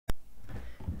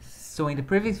So in the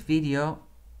previous video,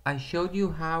 I showed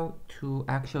you how to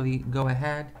actually go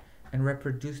ahead and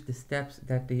reproduce the steps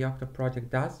that the Yocto project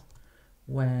does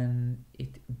when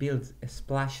it builds a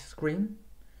splash screen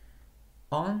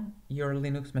on your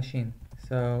Linux machine.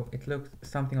 So it looks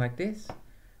something like this.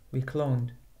 We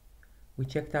cloned, we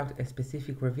checked out a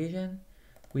specific revision,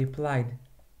 we applied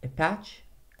a patch,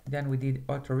 then we did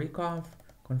auto reconf,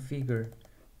 configure,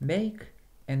 make,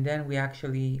 and then we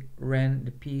actually ran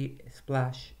the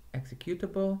psplash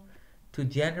executable to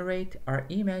generate our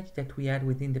image that we had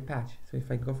within the patch. So if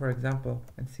I go, for example,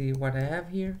 and see what I have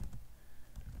here,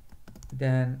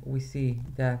 then we see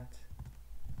that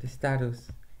the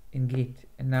status in Git,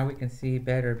 and now we can see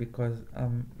better because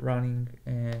I'm running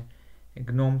a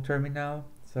GNOME terminal,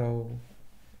 so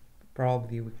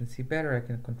probably we can see better, I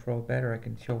can control better, I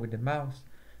can show with the mouse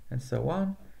and so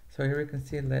on. So here we can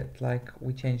see that like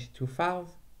we changed 2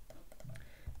 files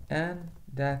and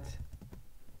that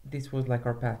this was like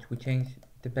our patch. We changed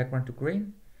the background to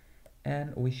green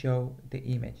and we show the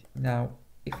image. Now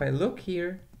if I look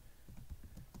here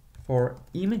for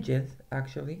images,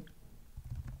 actually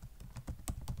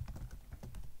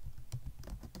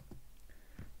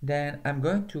then I'm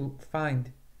going to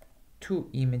find 2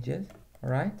 images.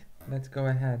 All right, let's go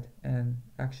ahead and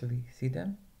actually see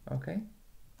them. Okay,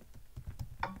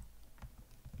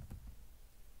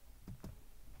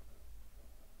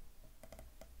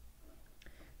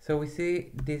 so we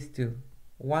see these 2,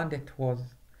 one that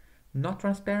was not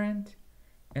transparent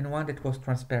and one that was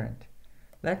transparent.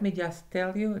 Let me just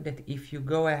tell you that if you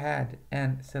go ahead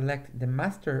and select the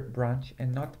master branch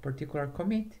and not particular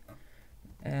commit,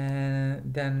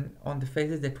 and then on the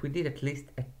phases that we did, at least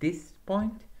at this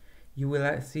point, you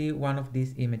will see one of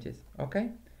these images.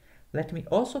 Okay, let me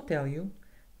also tell you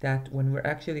that when we're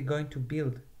actually going to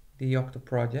build the Yocto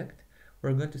project,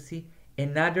 we're going to see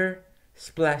another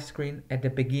splash screen at the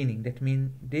beginning. That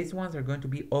means these ones are going to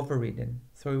be overridden.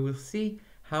 So we will see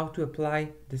how to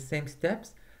apply the same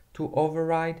steps to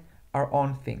override our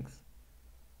own things.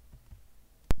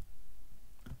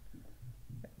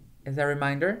 As a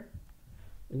reminder,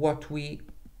 what we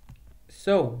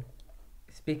saw,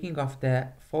 speaking of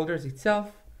the folders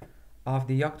itself of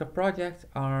the Yocto project,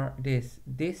 are this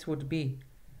would be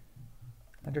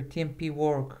under TMP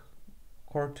work,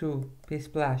 core 2,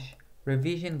 psplash,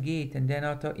 revision git, and then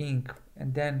auto inc,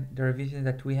 and then the revision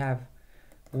that we have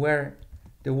where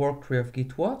the work tree of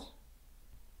git was.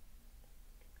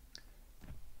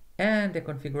 And the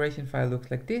configuration file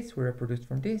looks like this. We reproduced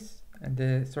from this, and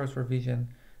the source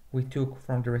revision we took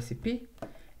from the recipe,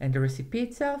 and the recipe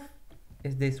itself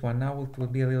is this one. Now it will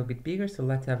be a little bit bigger, so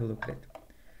let's have a look at it.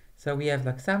 So we have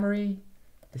like summary,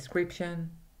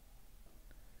 description,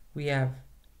 we have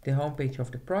the homepage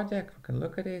of the project, we can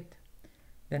look at it,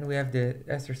 then we have the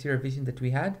SRC revision that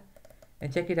we had,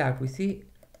 and check it out, we see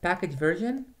package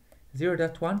version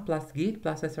 0.1 plus git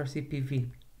plus SRC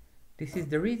PV. This is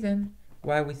the reason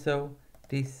why we saw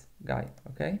this guy.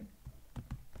 Okay,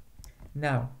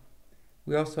 now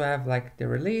we also have like the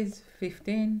release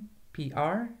 15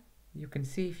 PR. You can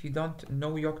see, if you don't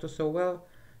know Yocto so well,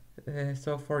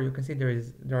 so far you can see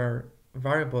there are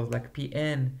variables like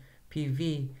PN,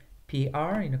 PV,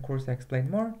 PR. In a course I explain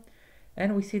more,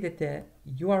 and we see that the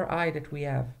URI that we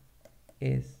have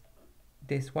is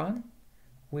this one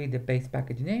with the base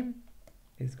package name.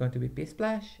 It's going to be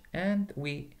psplash, and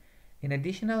in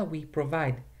additional we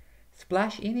provide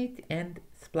splash init and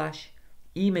splash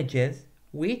images,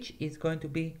 which is going to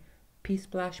be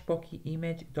psplash-poky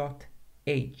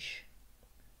image.h.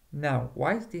 Now,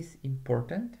 why is this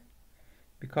important?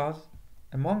 Because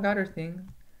among other things,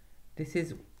 this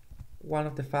is one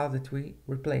of the files that we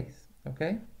replace.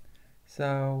 Okay,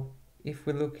 so if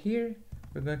we look here,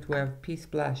 we're going to have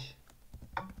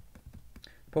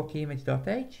psplash-poky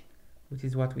image.h, which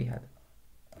is what we had.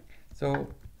 So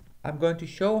I'm going to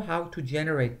show how to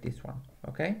generate this one.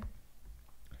 Okay,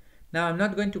 now I'm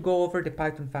not going to go over the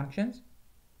Python functions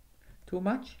too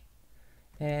much,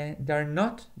 and they're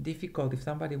not difficult. If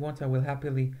somebody wants, I will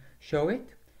happily show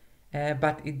it,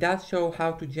 but it does show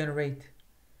how to generate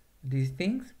these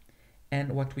things.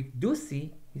 And what we do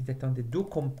see is that on the do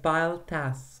compile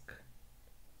task,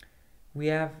 we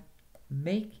have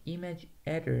make image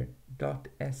header.sh.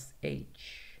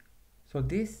 So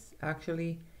this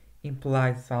actually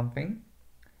implies something,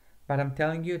 but I'm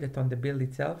telling you that on the build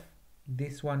itself,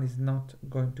 this one is not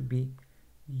going to be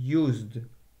used.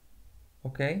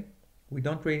 Okay, we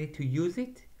don't really need to use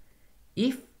it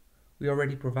if we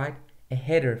already provide a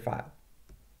header file.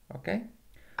 Okay,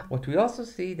 what we also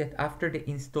see that after the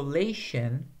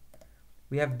installation,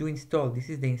 we have do install. This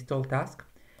is the install task,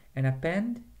 and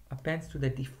appends to the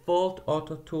default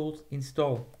auto tools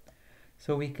install.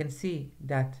 So we can see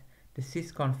that the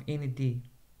sysconf init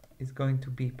is going to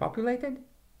be populated,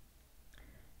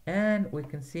 and we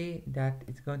can see that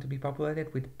it's going to be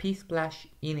populated with psplash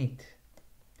init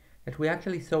that we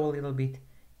actually saw a little bit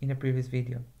in a previous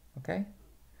video. Okay,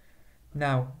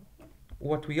 now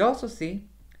what we also see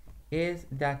is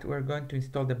that we're going to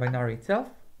install the binary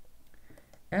itself,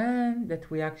 and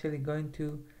that we're actually going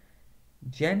to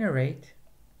generate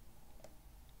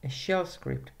a shell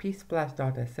script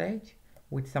psplash.sh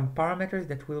with some parameters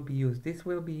that will be used. This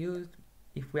will be used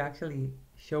if we actually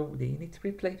show the init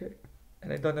script later,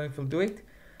 and I don't know if we'll do it,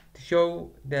 to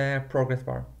show the progress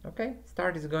bar. Okay,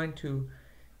 start is going to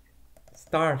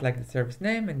start like the service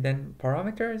name and then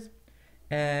parameters,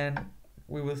 and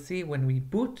we will see when we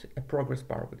boot a progress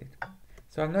bar with it.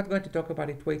 So I'm not going to talk about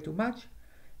it way too much,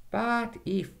 but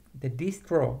if the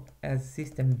distro has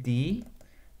system D,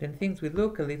 then things will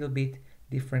look a little bit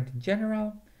different in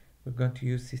general. We're going to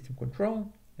use system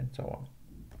control and so on.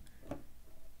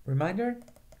 Reminder,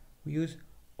 we use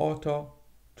auto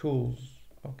tools,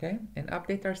 okay? And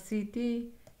update our CT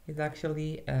is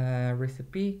actually a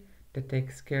recipe that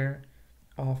takes care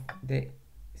of the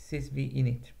sysv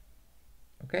init,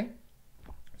 okay?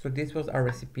 So this was our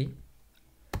recipe.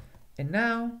 And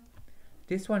now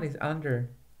this one is under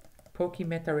poky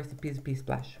meta recipes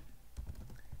psplash.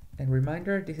 And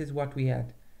reminder, this is what we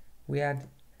had. We had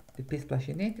the psplash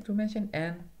init that we mentioned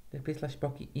and the psplash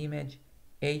poky image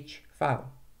h file.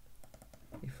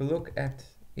 If we look at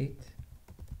it,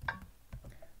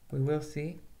 we will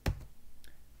see,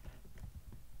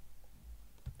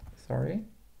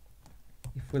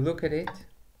 if we look at it,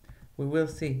 we will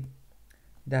see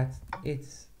that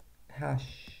its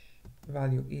hash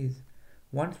value is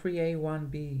 13a,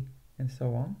 1b, and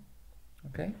so on.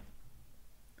 Okay,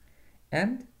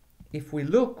 and if we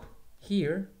look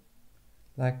here,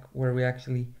 like where we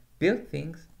actually build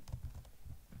things,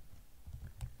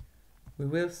 we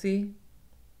will see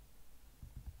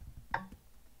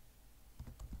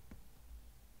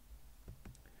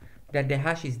that the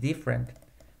hash is different,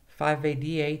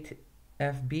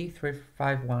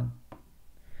 5AD8FB351.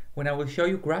 When I will show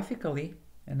you graphically,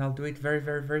 and I'll do it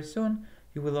very soon,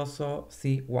 you will also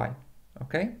see why.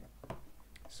 Okay,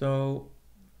 so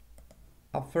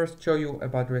I'll first show you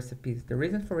about the recipes. The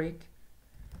reason for it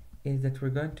is that we're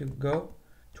going to go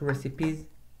to recipes,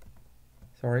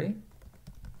 to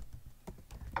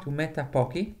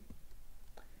meta-poky,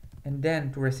 and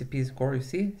then to recipes core. You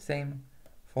see, same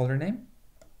folder name.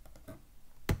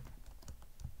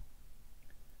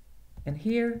 And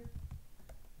here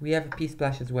we have a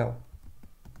psplash as well.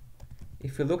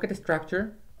 If you look at the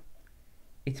structure,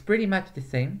 it's pretty much the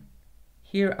same.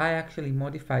 Here I actually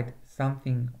modified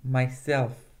something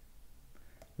myself.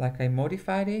 Like I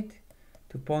modified it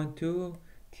to point to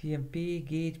tmp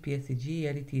git pscg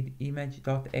edited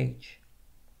image.h.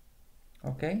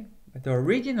 Okay, but the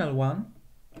original one,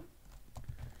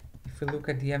 if you look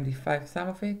at the MD5 sum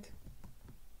of it,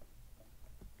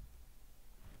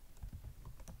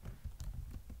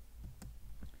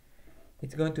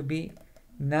 it's going to be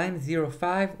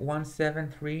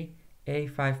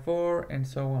 905.173.A54 and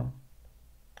so on.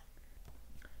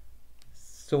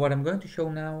 So what I'm going to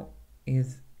show now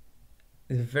is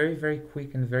very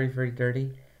quick and very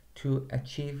dirty to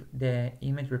achieve the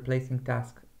image replacing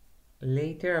task.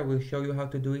 Later I will show you how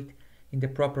to do it in the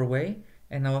proper way,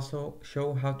 and also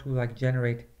show how to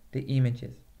generate the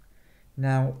images.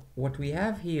 Now what we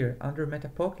have here under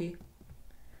meta-poky,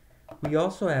 we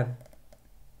also have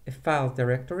a files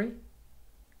directory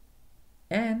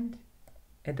and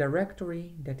a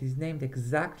directory that is named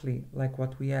exactly like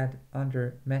what we had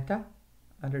under meta,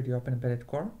 under the Open Embedded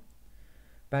Core,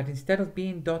 but instead of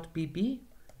being .bb,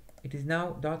 it is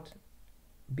now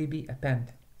 .bbappend.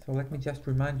 So let me just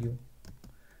remind you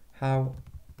how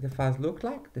the files look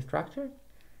like, the structure.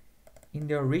 In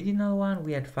the original one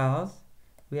we had files,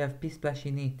 we have psplash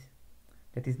init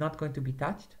that is not going to be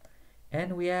touched,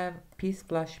 and we have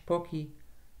psplash poky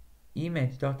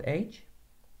image.h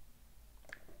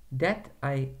that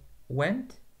I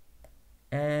went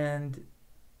and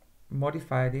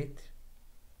modified it.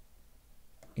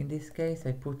 In this case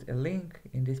I put a link.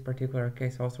 In this particular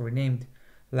case I also renamed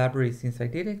library since I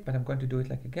did it, but I'm going to do it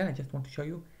again. I just want to show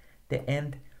you the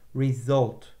end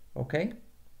result. Okay,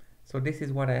 so this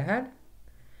is what I had,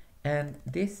 and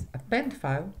this append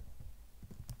file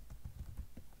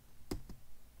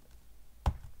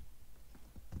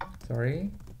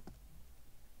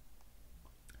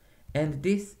and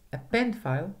this append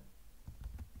file,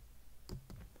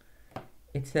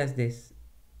 it says this: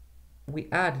 we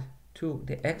add to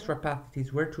the extra path, it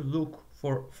is where to look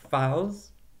for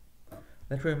files.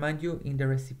 Let me remind you, in the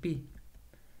recipe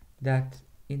that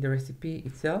in the recipe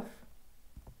itself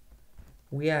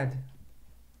we add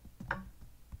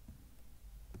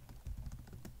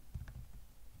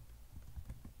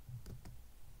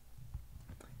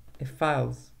a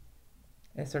files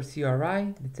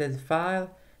srcri that says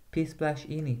file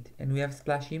p/init, and we have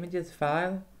splash images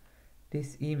file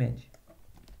this image.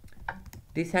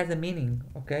 This has a meaning,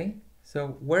 okay?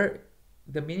 So where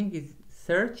the meaning is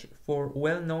search for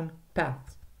well-known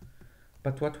paths.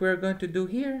 But what we're going to do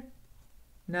here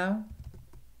now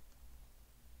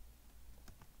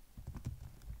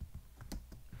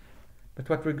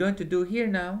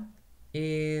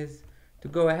is to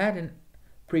go ahead and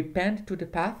prepend to the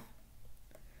path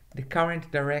the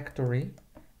current directory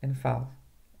and files,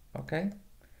 okay?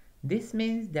 This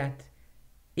means that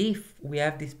if we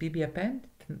have this bbappend,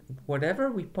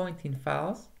 whatever we point in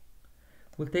files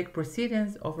will take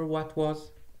precedence over what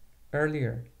was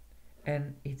earlier.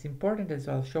 And it's important, as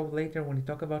I'll show later when we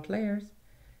talk about layers,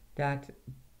 that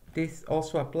this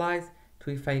also applies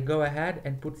to if I go ahead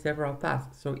and put several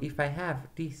paths. So if I have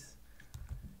this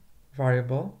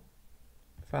variable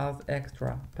files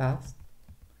extra paths,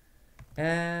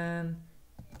 and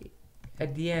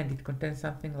at the end it contains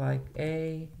something like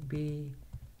A, B,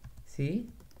 C,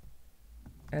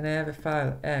 and I have a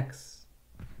file X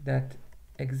that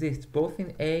exists both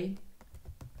in A,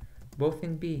 both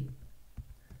in B,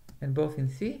 and both in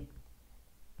C,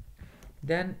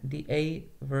 then the A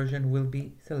version will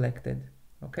be selected.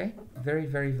 Okay, very,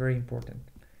 very, very important.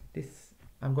 This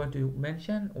I'm going to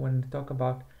mention when we talk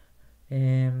about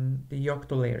the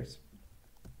Yocto layers.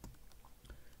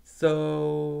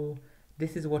 So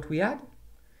this is what we add,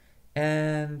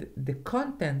 and the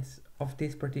contents of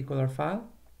this particular file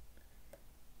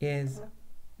is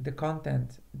the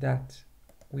content that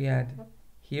we add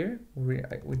here. We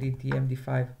did the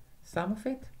MD5 sum of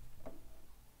it,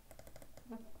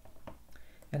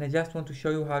 and I just want to show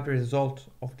you how the result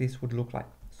of this would look like.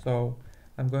 So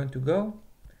I'm going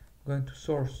to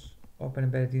source open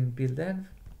embedded in build-env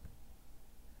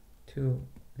to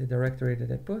the directory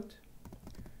that I put,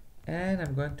 and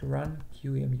I'm going to run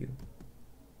QEMU.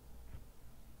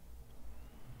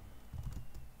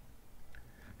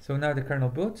 So now the kernel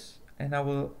boots, and I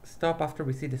will stop after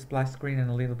we see the splash screen and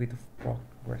a little bit of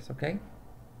progress, okay?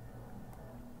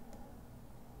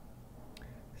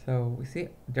 So we see,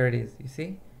 there it is, you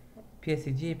see?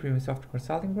 PSCG, Premium Software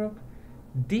Consulting Group.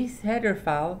 This header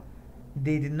file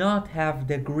did not have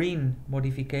the green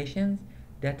modifications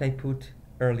that I put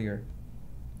earlier,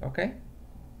 okay?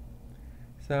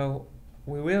 So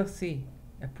we will see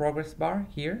a progress bar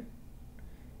here,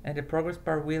 and the progress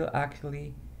bar will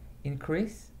actually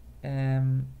increase,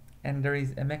 and there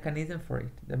is a mechanism for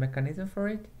it. The mechanism for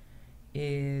it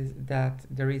is that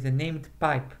there is a named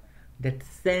pipe that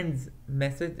sends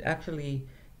message. Actually,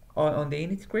 on the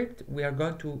init script, we are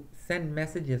going to send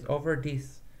messages over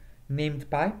this named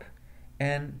pipe,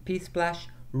 and psplash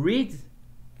reads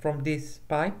from this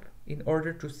pipe in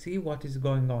order to see what is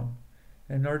going on,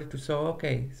 in order to say,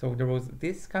 okay, so there was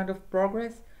this kind of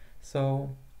progress,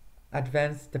 so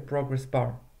advance the progress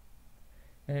bar.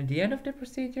 And at the end of the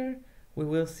procedure, we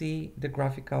will see the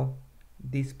graphical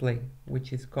display,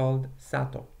 which is called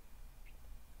SATO.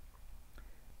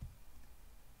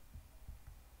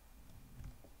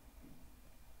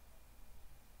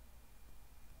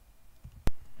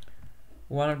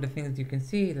 One of the things you can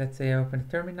see, let's say I open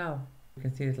a terminal, you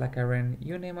can see it like I ran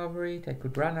uname over it. I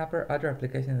could run other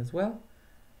applications as well,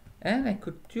 and I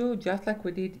could do just like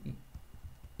we did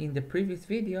in the previous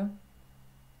video.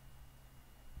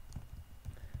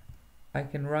 I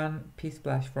can run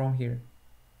psplash from here,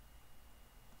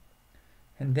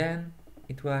 and then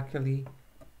it will actually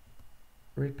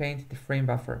repaint the frame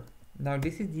buffer. Now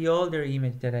this is the older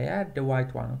image that I had, the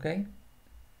white one, okay?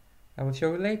 I will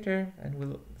show you later, and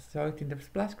we'll show it in the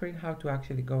splash screen how to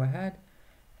actually go ahead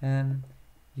and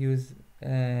use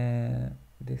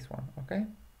this one, okay?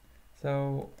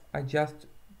 So I just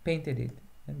painted it,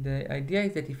 and the idea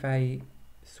is that if I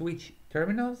switch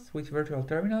virtual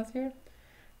terminals here,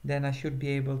 then I should be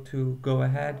able to go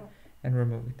ahead and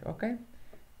remove it, okay?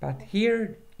 But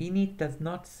here init does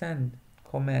not send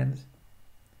commands,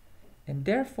 and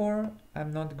therefore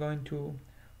I'm not going to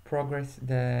progress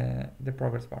the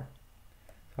progress bar.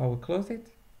 So I will close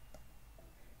it,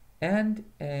 and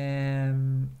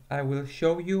I will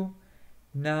show you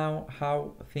now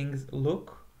how things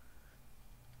look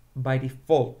by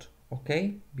default,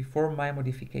 okay, before my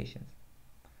modifications.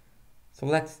 So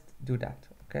let's do that,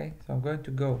 okay? So I'm going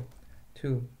to go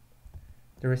to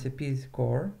the recipes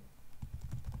core,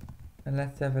 and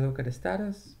let's have a look at the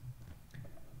status,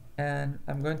 and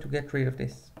I'm going to get rid of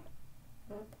this.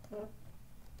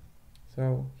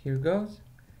 So here goes.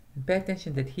 And pay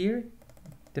attention that here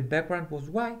the background was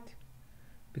white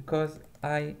because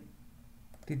I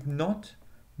did not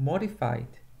modify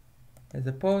it, as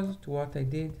opposed to what I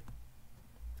did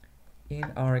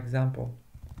in our example.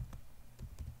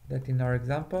 That in our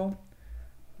example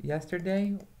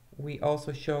yesterday we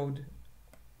also showed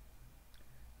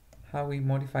how we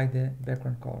modify the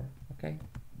background color. Okay,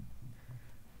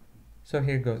 so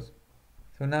here goes.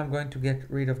 So now I'm going to get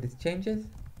rid of these changes.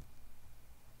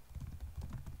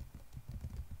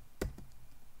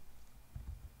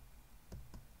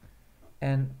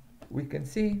 And we can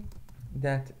see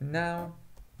that now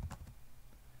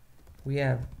we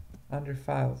have under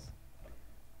files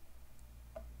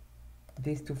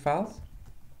these two files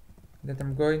that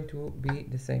I'm going to be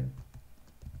the same.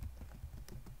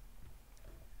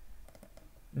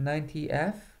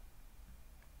 90f,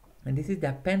 and this is the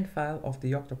append file of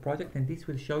the Yocto project, and this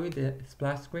will show you the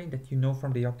splash screen that you know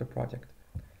from the Yocto project.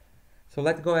 So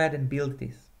let's go ahead and build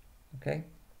this. Okay,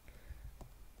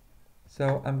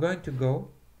 so I'm going to go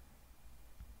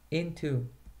into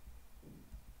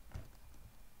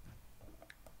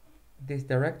this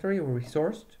directory where we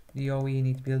sourced the OE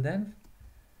init build env,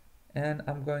 and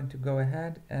I'm going to go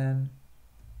ahead and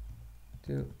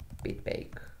do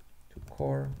bitbake to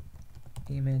core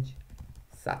image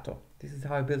Sato. This is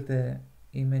how I built the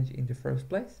image in the first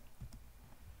place.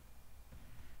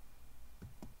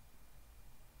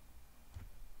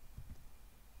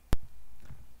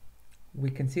 We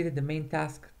can see that the main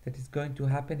task that is going to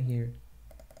happen here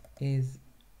is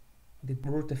the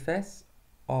rootfs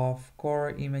of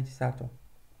core image Sato.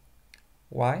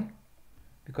 Why?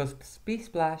 Because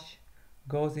psplash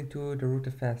goes into the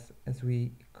rootfs, as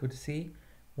we could see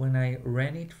when I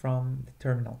ran it from the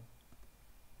terminal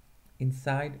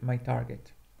inside my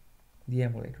target, the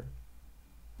emulator.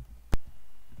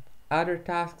 Other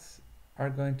tasks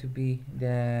are going to be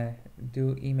the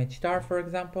do image star, for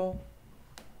example,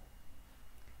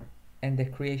 and the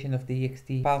creation of the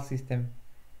ext file system,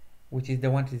 which is the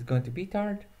one that is going to be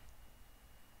tarred.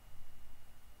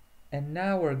 And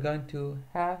now we're going to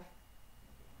have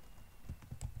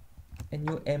a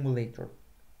new emulator.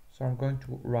 So I'm going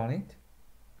to run it.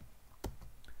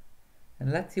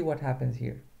 And let's see what happens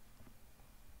here.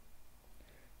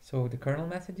 So the kernel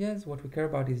messages, what we care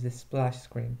about is the splash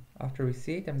screen. After we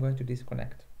see it, I'm going to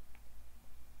disconnect.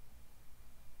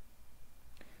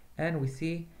 And we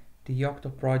see the Yocto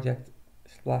project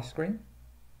splash screen.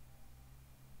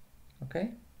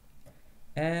 Okay.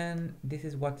 And this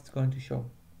is what it's going to show.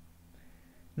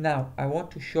 Now, I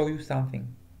want to show you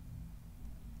something.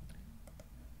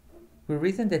 We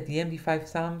reason that the MD5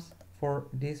 sums for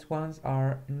these ones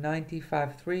are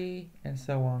 95.3 and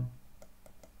so on.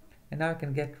 And now I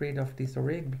can get rid of this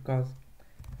orig because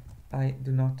I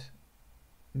do not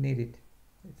need it.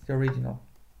 It's the original.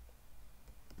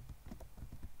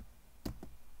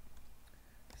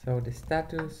 So the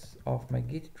status of my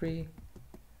Git tree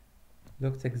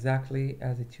looks exactly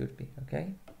as it should be,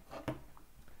 okay?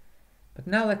 But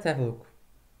now let's have a look.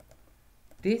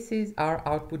 This is our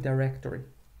output directory,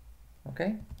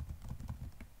 okay?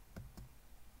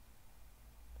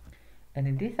 And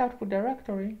in this output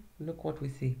directory, look what we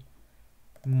see.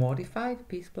 Modified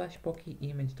psplash-poky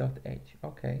image.h.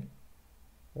 Okay,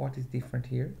 what is different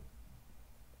here?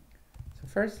 So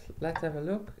first, let's have a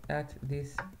look at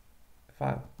this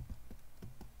file.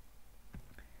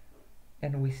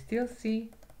 And we still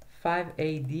see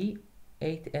 5AD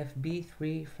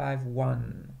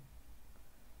 8FB351,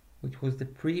 which was the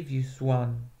previous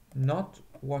one, not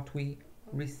what we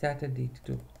resetted it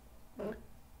to.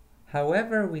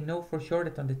 However, we know for sure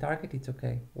that on the target it's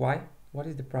okay. Why? What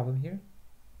is the problem here?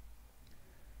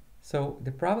 So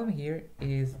the problem here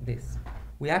is this.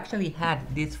 We actually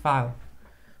had this file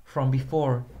from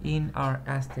before in our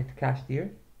asset cached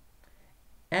here,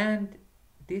 and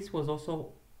this was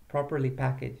also properly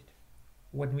packaged.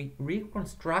 When we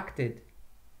reconstructed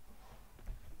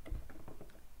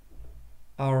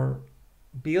our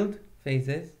build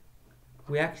phases,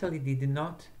 we actually did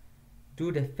not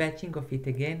do the fetching of it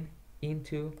again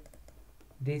into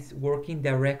this working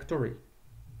directory.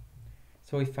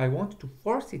 So if I want to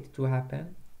force it to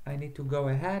happen, I need to go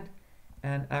ahead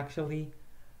and actually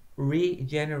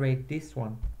regenerate this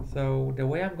one. So the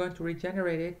way I'm going to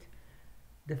regenerate it,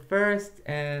 the first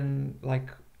and like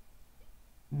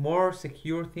more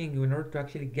secure thing in order to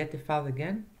actually get the file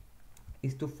again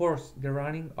is to force the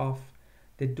running of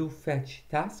the do fetch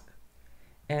task.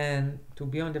 And to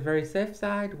be on the very safe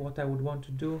side, what I would want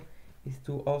to do is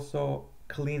to also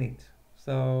clean it.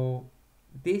 So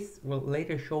this will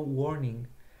later show warning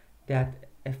that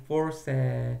a force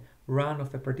run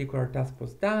of a particular task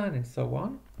was done and so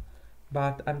on.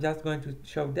 but I'm just going to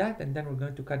show that, and then we're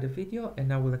going to cut the video,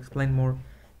 and I will explain more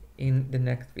in the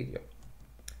next video.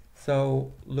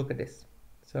 So look at this.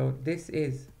 So this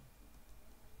is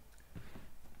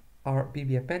our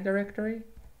bbappend directory,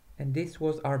 and this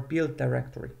was our build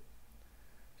directory.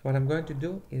 So what I'm going to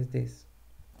do is this: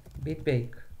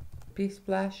 bitbake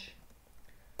psplash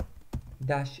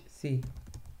 -c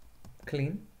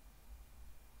clean.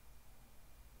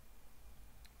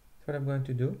 That's what I'm going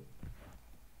to do.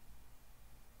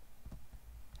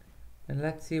 And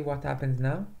let's see what happens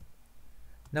now.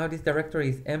 Now this directory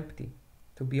is empty.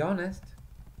 To be honest,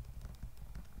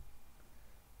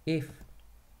 if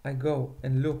I go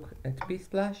and look at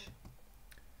psplash,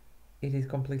 it is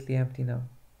completely empty now.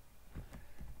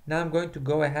 Now I'm going to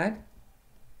go ahead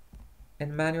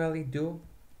and manually do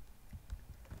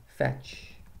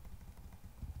fetch.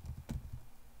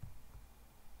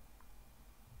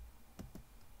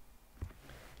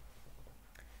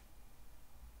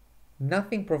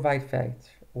 Nothing provide fetch.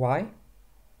 Why?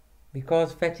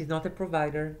 Because fetch is not a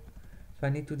provider, so I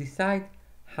need to decide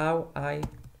how I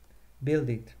build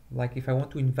it. Like if I want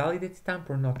to invalidate stamp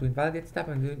or not. To invalidate stamp,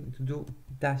 I'm going to do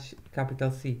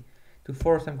 -C. To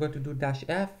force, I'm going to do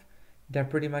 -F. They're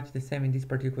pretty much the same in this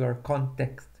particular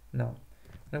context now.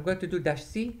 And I'm going to do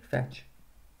 -C fetch.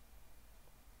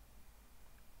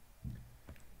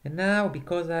 And now,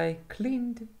 because I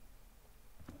cleaned,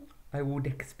 I would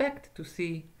expect to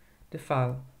see the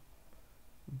file.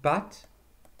 But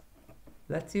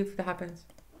let's see if it happens.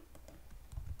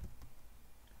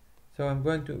 So I'm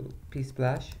going to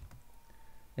psplash,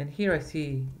 and here I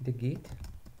see the git,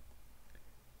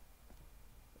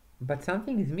 but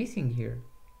something is missing here.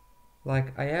 Like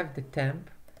I have the temp,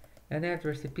 and I have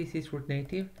recipe sysroot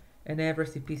native, and I have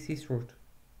recipe sysroot.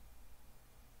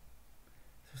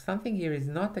 So something here is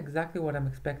not exactly what I'm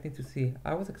expecting to see.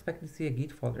 I was expecting to see a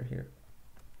git folder here.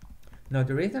 Now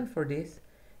the reason for this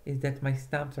is that my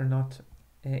stamps are not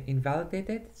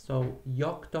invalidated, so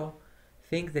Yocto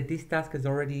thinks that this task has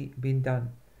already been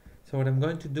done. So what I'm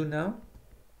going to do now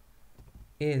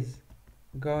is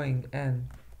going and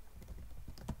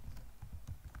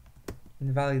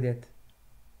invalidate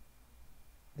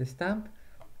the stamp,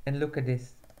 and look at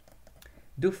this.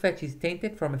 Do fetch is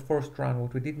tainted from a forced run.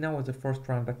 What we did now was a forced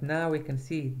run, but now we can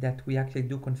see that we actually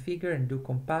do configure and do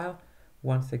compile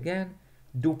once again,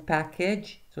 do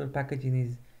package, so the packaging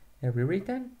is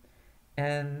rewritten,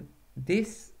 and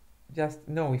this just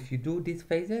know if you do these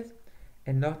phases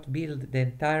and not build the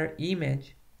entire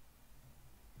image,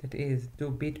 that is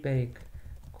do bitbake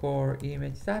core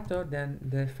image sato, then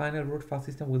the final root file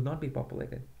system will not be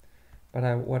populated. But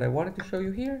what I wanted to show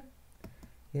you here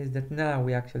is that now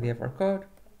we actually have our code,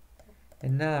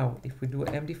 and now if we do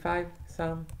md5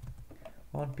 sum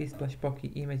on p/poky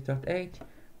image.h,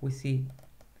 we see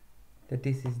that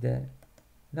this is the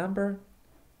number,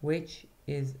 which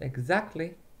is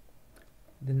exactly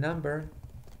the number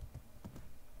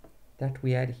that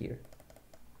we had here.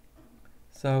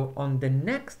 So on the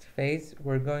next phase,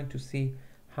 we're going to see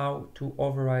how to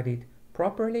override it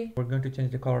properly. We're going to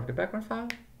change the color of the background file,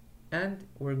 and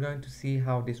we're going to see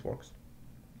how this works.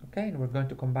 Okay, and we're going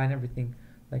to combine everything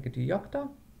like a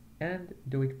Yocto and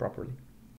do it properly.